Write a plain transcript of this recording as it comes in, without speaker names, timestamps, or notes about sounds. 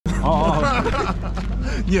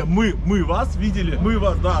Не, мы вас видели. Мы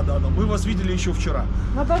вас, да, мы вас видели еще вчера.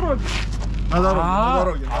 На дороге. На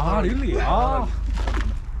дороге. really?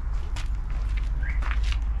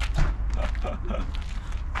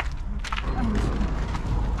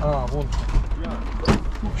 Вон.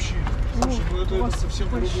 Вообще, слушай, ну это совсем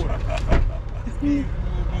другое.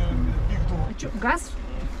 Газ?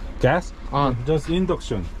 Gas? Just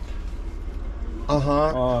induction.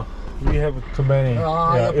 Ага. We have too many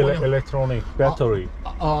я понял. electronic battery.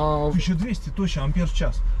 1200 точно, ампер в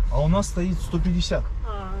час. А у нас стоит 150.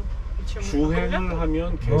 주행을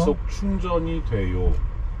하면 계속 충전이 돼요.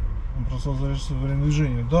 Просто заряжается во время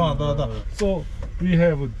движения. Да. So we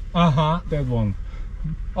have that one.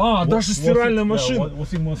 Даже стиральная машина.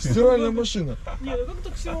 Washing machine. Стиральная машина. Не, ну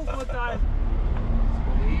как-то всего хватает.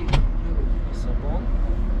 Салон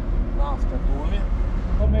на автодоме.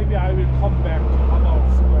 So maybe I will come back to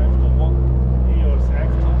Хабаровск after 1 year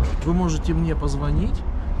after. Вы можете мне позвонить,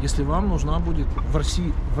 если вам нужна будет в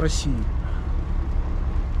России.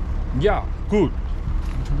 Yeah, good.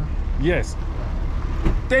 Yes.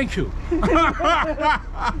 Thank you.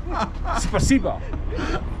 Спасибо.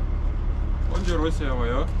 언제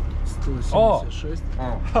러시아와요? 176.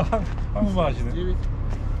 한국말 하시네. 9.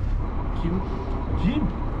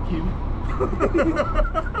 Ким.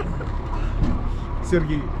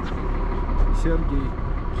 Сергей.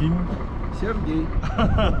 Kim. Сергей.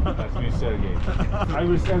 That's me, Sergey. I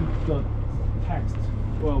will send the text.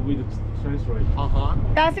 Well, with the translate.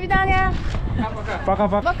 До свидания.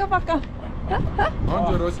 빠까빠까. Пока-пока.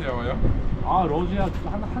 언제 러시아와요? 러시아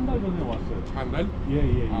한 달 전에 왔어요. 한 달?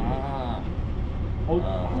 예. 아.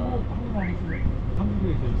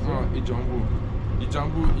 한국에서 있어요. 이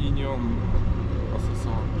정부 2년 왔었어.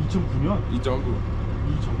 2009년? 이 정부.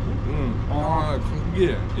 응.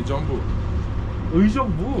 한국에 이 정부.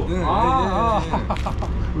 의정부? 네,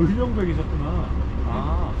 의정부이셨구나.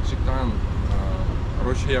 식당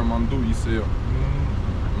러시아 만두 있어요.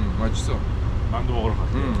 맛있어. 만두 먹으러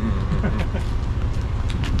갈게요.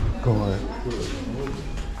 고마워요.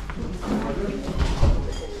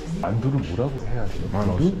 만두를 뭐라고 해야 돼요?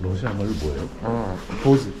 만두? 러시아 말로 뭐예요?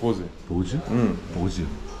 보즈. 보즈? 응. 보즈.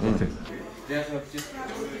 오케이.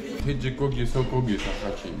 돼지고기에서 고기에서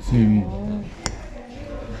같이 있어요.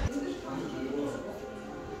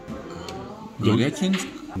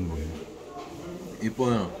 고리아친스크. 뭐예요?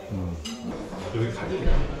 이뻐요. 여기 갈게요.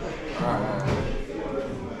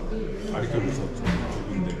 아직도 무섭죠.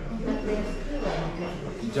 좁은데.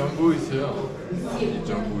 이 정부 있어요. 이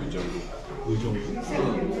정부. 의정부?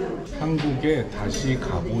 한국에 다시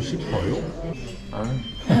가고 싶어요?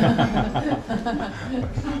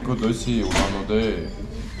 그 도시 울란우데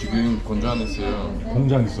지금 공장 있어요.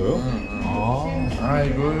 공장 있어요?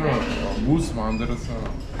 이거요. 무스 만들었어.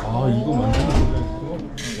 이거 만드는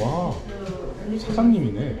공장 있어? 와,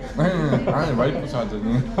 사장님이네. 아니 와이프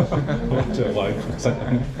사장님. 제 와이프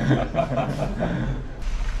사장님.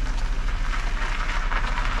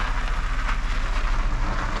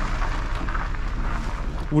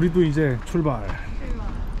 우리도 이제 출발.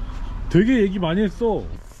 되게 얘기 많이 했어.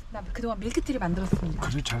 나 그동안 밀크티를 만들었습니다.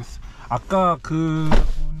 그래, 잘했어. 아까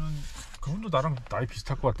그분도 나랑 나이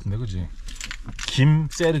비슷할 것 같은데, 그지? 김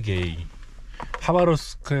세르게이.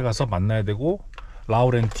 하바rovsk에 가서 만나야 되고,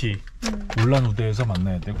 라우렌티 울란우데에서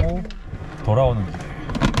만나야 되고, 돌아오는 길에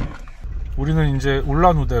우리는 이제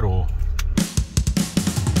울란우데로.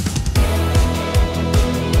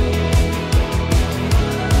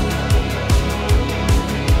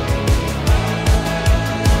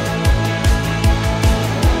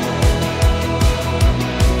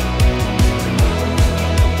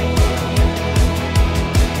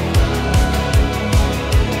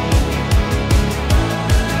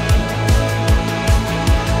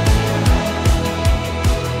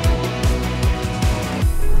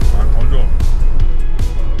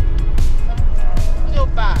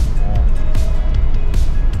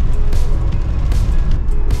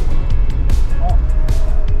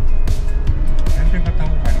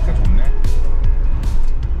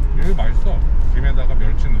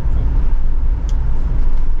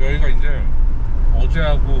 여기가 이제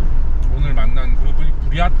어제하고 오늘 만난 그분이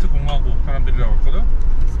부리아트 공화국 사람들이라고 했거든.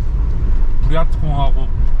 부리아트 공화국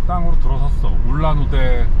땅으로 들어섰어.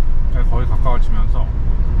 울란우데에 거의 가까워지면서.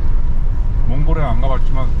 몽골에 안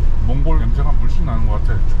가봤지만 몽골 냄새가 물씬 나는 것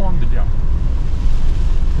같아. 초원들이야.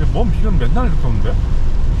 근데 뭔 비는 맨날 이렇게 오는데?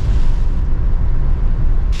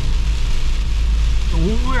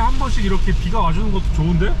 오후에 한 번씩 이렇게 비가 와주는 것도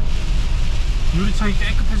좋은데? 유리창이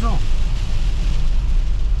깨끗해져.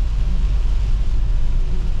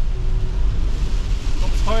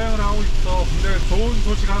 서행을 하고 있어. 근데 좋은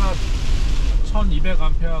소식 하나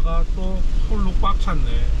 1200A가 또 풀로 꽉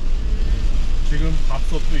찼네. 지금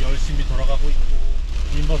밥솥도 열심히 돌아가고 있고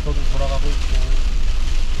인버터도 돌아가고 있고.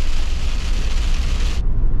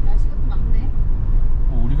 날씨가 또 맑네.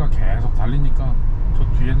 우리가 계속 달리니까 저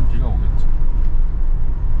뒤에는 비가 오겠지.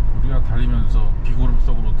 우리가 달리면서 비구름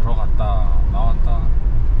속으로 들어갔다 나왔다.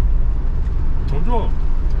 더 좋아.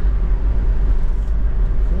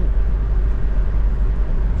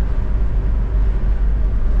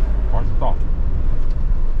 맛있다.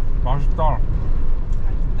 맛있다.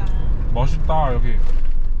 멋있다. 여기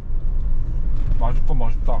맛있고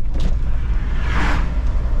멋있다.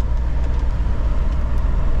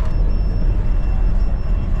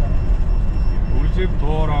 우리 집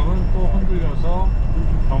도어락은 또 흔들려서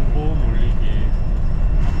경보 물리기.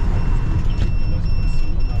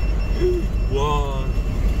 와,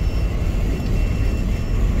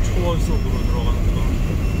 초원 속으로 들어가는 거.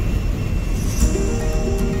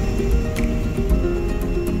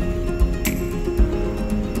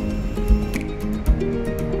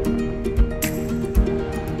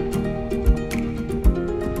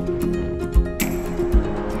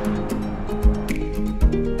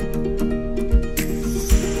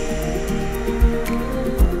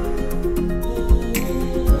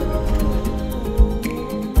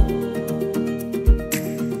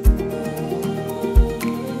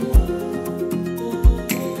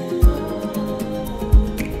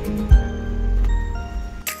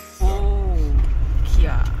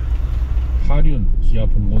 기아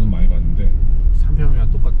봉고는 많이 봤는데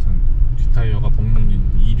 3편이랑 똑같은 뒷타이어가 복륜인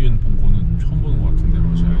 2륜 봉고는 처음 보는 것 같은데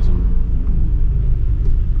러시아에서.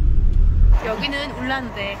 여기는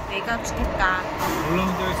울란우데. 내가 죽겠다.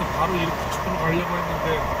 울란우데에서 바로 이렇게 축구로 가려고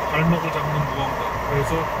했는데 발목을 잡는 무언가.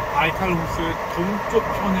 그래서 바이칼호수의 동쪽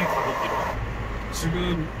편에 가보기로.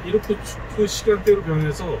 지금 이렇게 축구 시간대로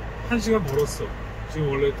변해서 1시간 벌었어. 지금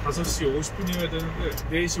원래 5시 50분이어야 되는데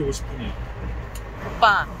 4시 50분이야.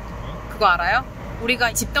 오빠, 그거 알아요?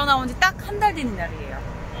 우리가 집 떠나온 지 딱 한 달 되는 날이에요.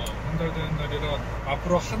 한 달 되는 날이라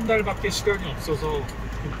앞으로 한 달밖에 시간이 없어서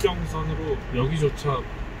국경선으로 여기조차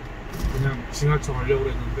그냥 지나쳐 가려고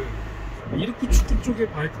했는데 이렇게 축구 쪽에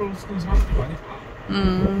바이칼호수는 사람들이 많이 봐.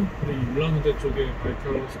 근데 이 울란우데 쪽에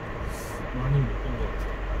바이칼호수 많이 못 본 것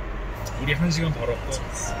같아. 우리 1시간 벌었고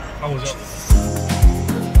가보자.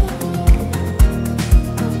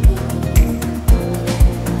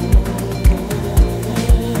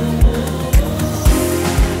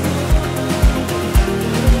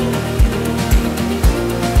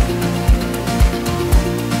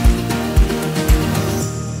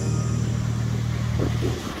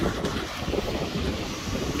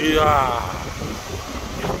 이야,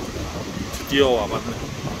 드디어 와봤네.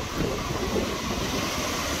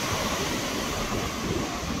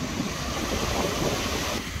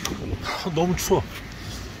 너무 추워.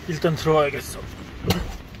 일단 들어가야겠어.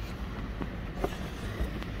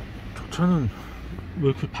 저 차는 왜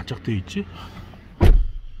이렇게 바짝 돼 있지?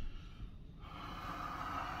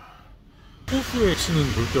 호수에 치는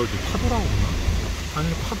물결도 파도라고 하나?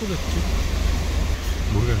 아니 파도겠지?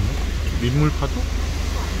 모르겠네. 민물 파도?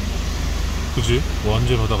 그지?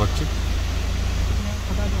 언제 바다 같지? 그냥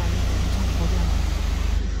바다도 아니고 엄청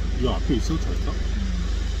거대한. 이 앞에 있어도 될까?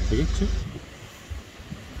 되겠지?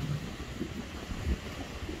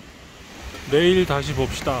 내일 다시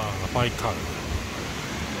봅시다. 바이칼.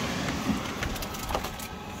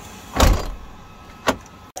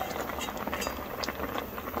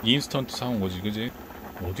 인스턴트 사온 거지, 그지?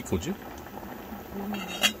 어디 거지?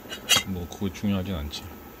 뭐 그거 중요하진 않지.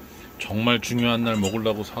 정말 중요한 날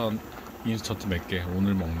먹으려고 산 인스턴트 몇 개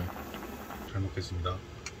오늘 먹네. 잘 먹겠습니다.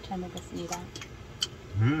 잘 먹겠습니다.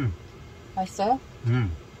 맛있어요?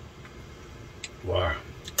 와.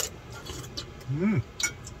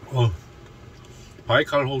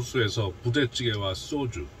 바이칼 호수에서 부대찌개와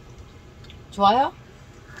소주. 좋아요?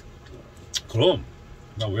 그럼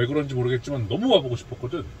나 왜 그런지 모르겠지만 너무 와보고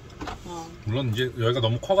싶었거든. 물론 이제 여기가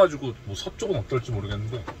너무 커가지고 뭐 서쪽은 어떨지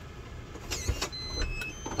모르겠는데.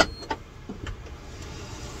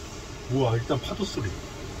 우와, 일단 파도 소리.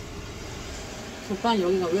 오빠는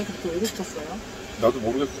여기가 왜 그렇게 오고 싶었어요? 나도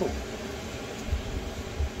모르겠어.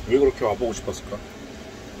 왜 그렇게 와보고 싶었을까?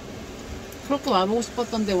 그렇게 와보고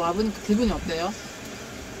싶었던데 와보니까 기분이 어때요?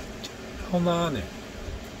 편안해.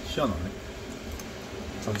 시원하네.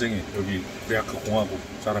 전쟁에 여기 대학가 공화국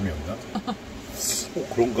사람이었나?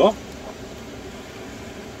 그런가?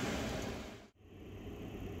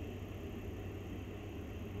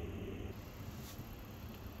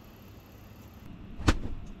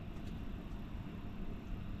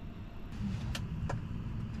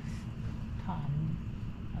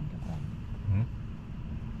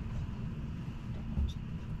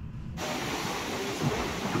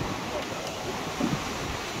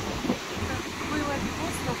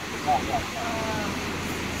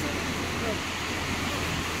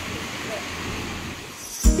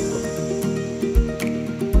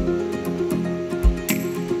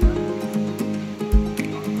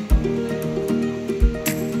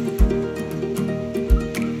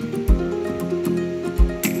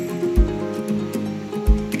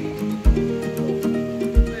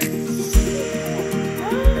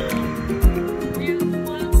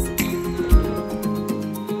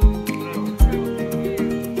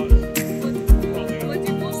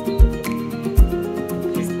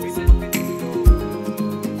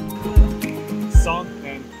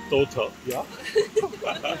 Water, yeah.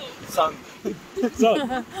 Sun.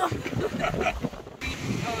 Sun.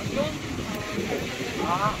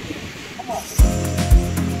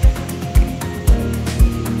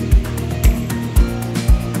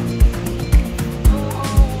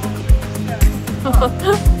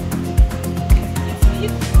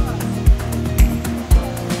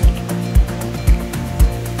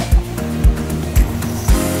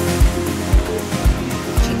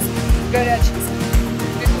 Goryachinsk.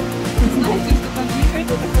 Знаете, что там ехать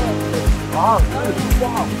такое? 아, 와.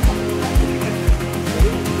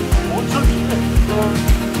 엄청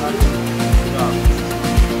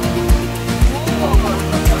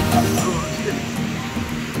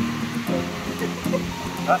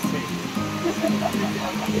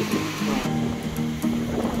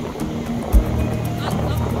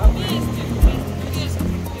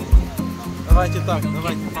Давайте так,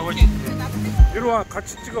 давайте по очереди. 이리 와,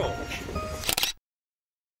 같이 찍어.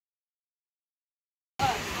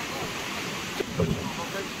 If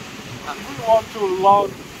you want to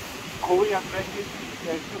learn Korean language,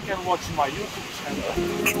 then you can watch my YouTube channel.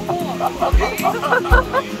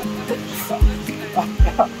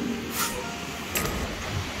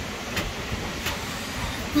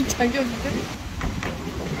 자기였는데?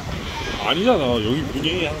 아니잖아. 여기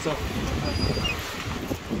문이 항상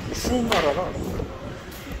추운 나라라.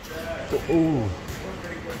 오.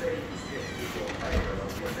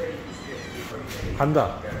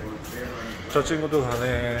 간다. 저 친구도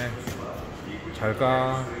가네. 잘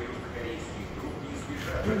가.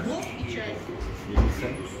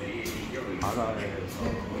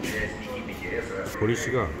 보리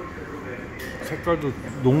씨가 색깔도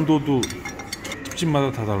농도도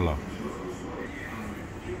집집마다 다 달라.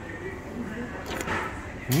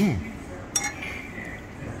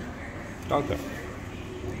 따뜻해.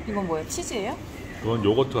 이건 뭐예요? 치즈예요? 이건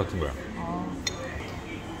요거트 같은 거야.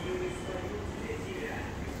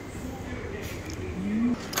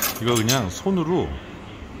 이거 그냥 손으로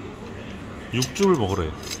육즙을 먹으래.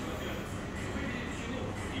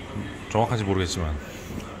 정확한지 모르겠지만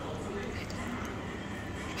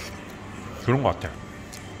그런 것 같아.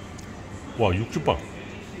 와, 육즙밥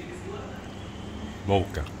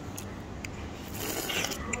먹어볼게.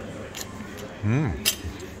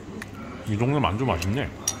 이 동네 만두 맛있네.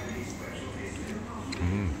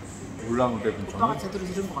 울란우데 근처 오빠가 제대로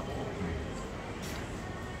들은 것 같아요.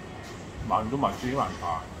 만두 맛집이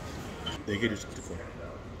많다. 4개를 시킬 거야.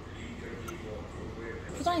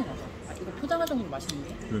 포장해 가자. 이거 포장할 정도로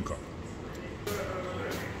맛있는데? 그러니까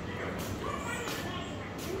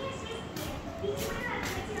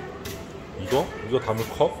이거 담을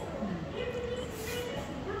컵?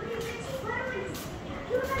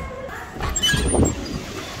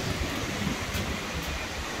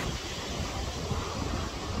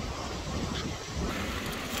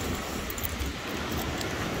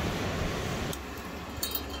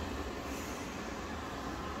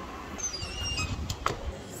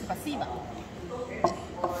 Спасибо.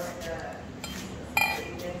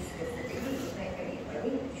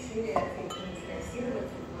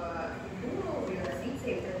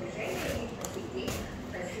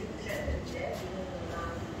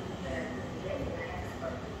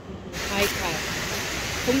 바이칼.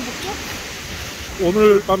 동북쪽?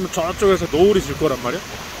 오늘 밤 저쪽에서 노을이 질 거란 말이야?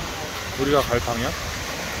 우리가 갈 방향?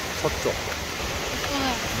 서쪽.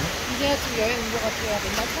 이제 지금 여행 온 것 같아요.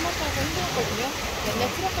 맨날 차 마시고 힘들었거든요. 맨날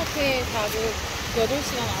트럭카페에 가도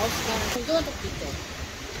 8시간, 9시간 공정한 적도 있죠.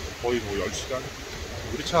 거의 뭐 10시간?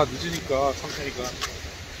 우리 차가 늦으니까 천천히가.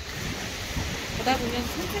 가다 보면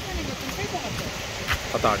선택하는 게 좀 셀 것 같아요.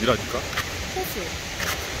 바다 아니라니까? 호수.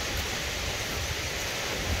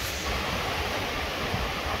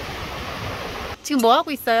 지금 뭐 하고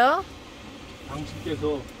있어요?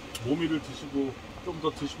 당신께서 모미를 드시고 좀 더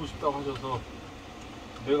드시고 싶다고 하셔서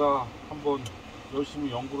내가 한번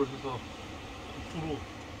열심히 연구를 해서 국수로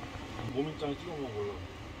모밀장에 찍어 먹어요.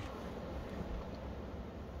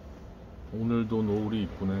 오늘도 노을이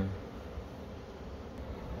이쁘네.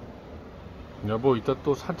 여보, 이따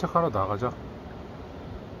또 산책하러 나가자.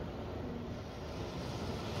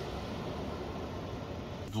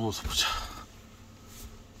 누워서 보자.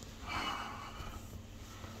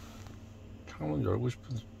 창문 열고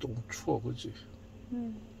싶은데 너무 추워, 그지?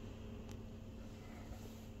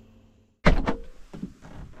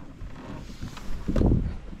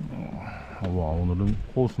 와, 오늘은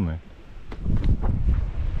호수네.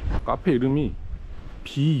 카페 이름이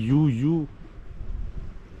BUUJA?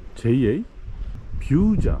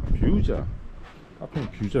 뷰자.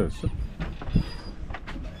 카페는 뷰자였어?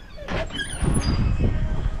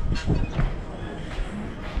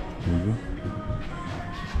 이거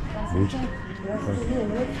뭐지?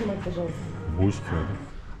 뭘 시켜야 돼?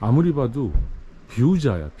 아무리 봐도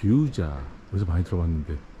뷰자야, 뷰자. 어디서 많이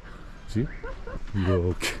들어봤는데, 그치?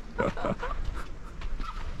 이렇게.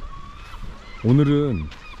 오늘은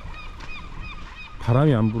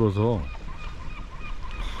바람이 안 불어서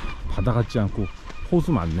바다 같지 않고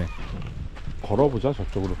호수 많네. 걸어보자,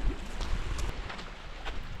 저쪽으로.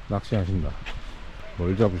 낚시하신다.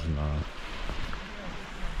 뭘 잡으시나.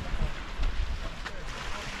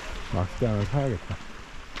 낚싯대 하나 사야겠다.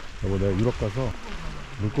 여보, 내가 유럽 가서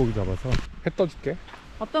물고기 잡아서 해 떠줄게.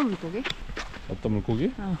 어떤 물고기? 어떤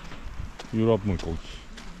물고기? 유럽 물고기.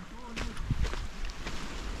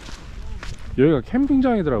 여기가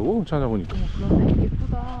캠핑장이더라고, 찾아보니까. 그러네.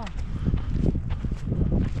 예쁘다.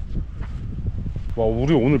 와,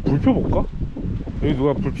 우리 오늘 불 펴볼까? 여기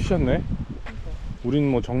누가 불 피셨네? 우린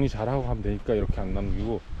뭐 정리 잘하고 가면 되니까 이렇게 안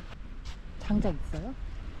남기고. 장작 있어요?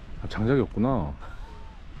 아, 장작이 없구나.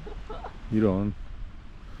 이런.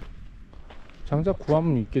 장작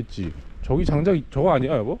구하면 있겠지. 저기 장작, 저거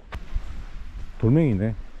아니야, 여보?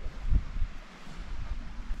 돌멩이네.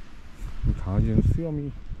 이 강아지는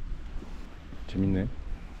수염이 재밌네.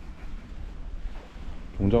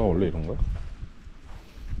 종자가 원래 이런 거야?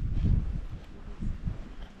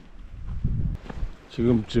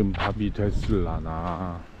 지금쯤 밥이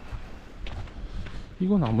됐을라나.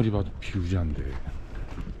 이건 아무리 봐도 뷰자인데.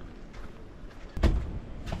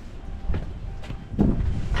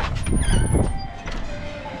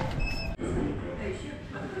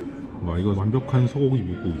 와, 이거 완벽한 소고기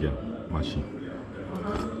묵국이야. 맛이.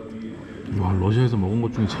 와, 러시아에서 먹은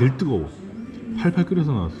것 중에 제일 뜨거워. 팔팔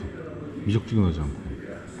끓여서 나왔어. 미적지근하지 않고.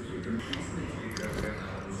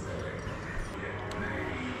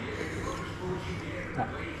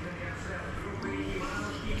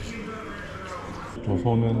 저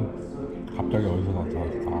소는 갑자기 어디서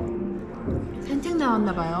나타났다. 산책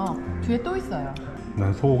나왔나봐요. 뒤에 또 있어요.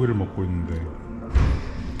 난 소고기를 먹고 있는데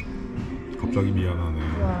갑자기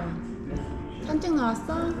미안하네. 와. 산책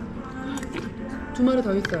나왔어? 2마리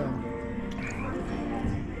더 있어요.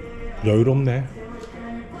 여유롭네.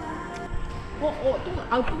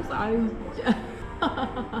 똥 싸. 아유, 진짜.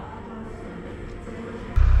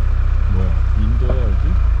 뭐야, 인도야 여기?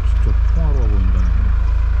 직접 통화로 하고 있다는 거.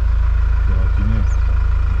 야, 니네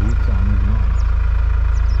놀 줄 아는구나.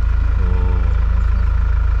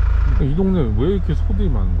 이 동네 왜 이렇게 소들이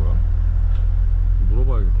많은 거야?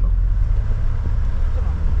 물어봐야겠다.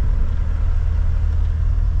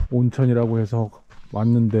 온천이라고 해서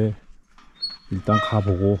왔는데 일단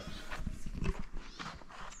가보고.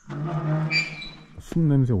 숲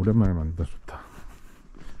냄새 오랜만에 맡는다. 좋다.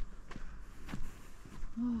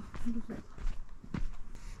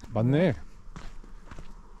 맞네.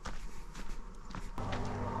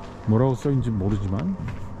 뭐라고 써있는지 모르지만,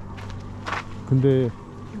 근데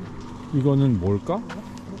이거는 뭘까?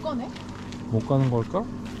 못 가네? 못 가는 걸까?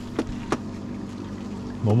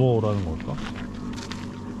 넘어오라는 걸까?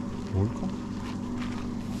 뭘까?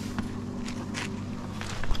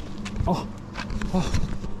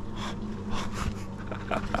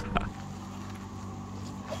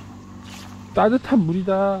 따뜻한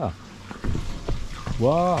물이다.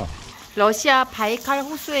 와. 러시아 바이칼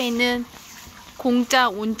호수에 있는 공짜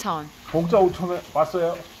온천. 공짜 온천에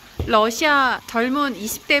왔어요. 러시아 젊은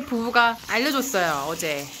 20대 부부가 알려줬어요,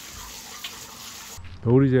 어제.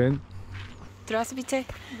 도리젠. 드라스비체.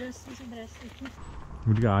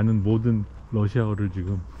 우리가 아는 모든 러시아어를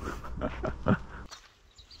지금.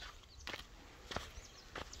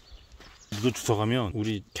 이거 주워가면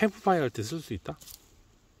우리 캠프파이어 할 때 쓸 수 있다?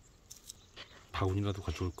 바구니라도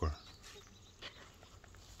가져올 걸.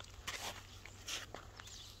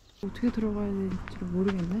 어떻게 들어가야 될지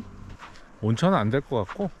모르겠네. 온천은 안 될 것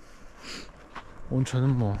같고,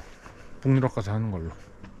 온천은 뭐 북유럽 가서 하는 걸로.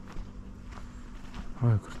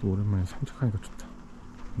 아, 그래도 오랜만에 산책하니까 좋다.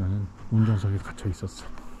 나는 운전석에 갇혀 있었어.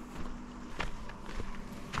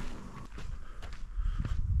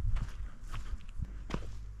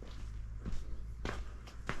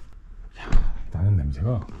 야, 나는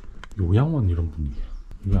냄새가 요양원 이런 분위기야.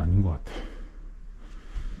 이거 아닌 것 같아.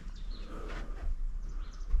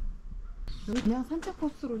 여기 그냥 산책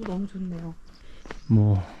코스로도 너무 좋네요.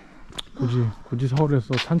 뭐 굳이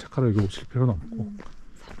서울에서 산책하러 여기 오실 필요는 없고,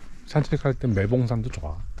 산책할 땐 매봉산도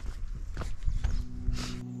좋아.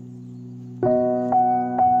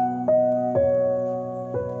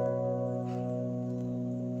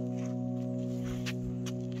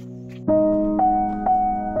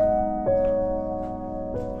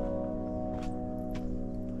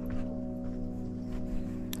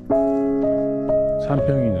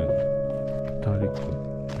 산평이는 다리꾼.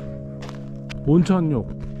 온천욕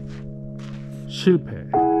실패.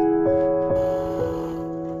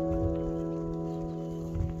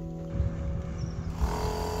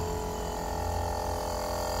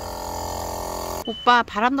 오빠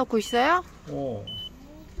바람 넣고 있어요?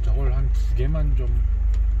 저걸 한 2개만 좀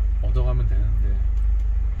얻어가면 되는데.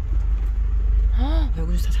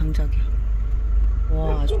 여기서 다 장작이야.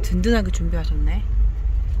 와, 아주 든든하게 준비하셨네.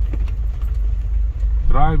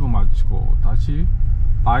 드라이브 마치고 다시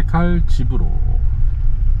바이칼 집으로.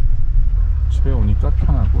 집에 오니까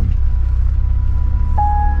편하군.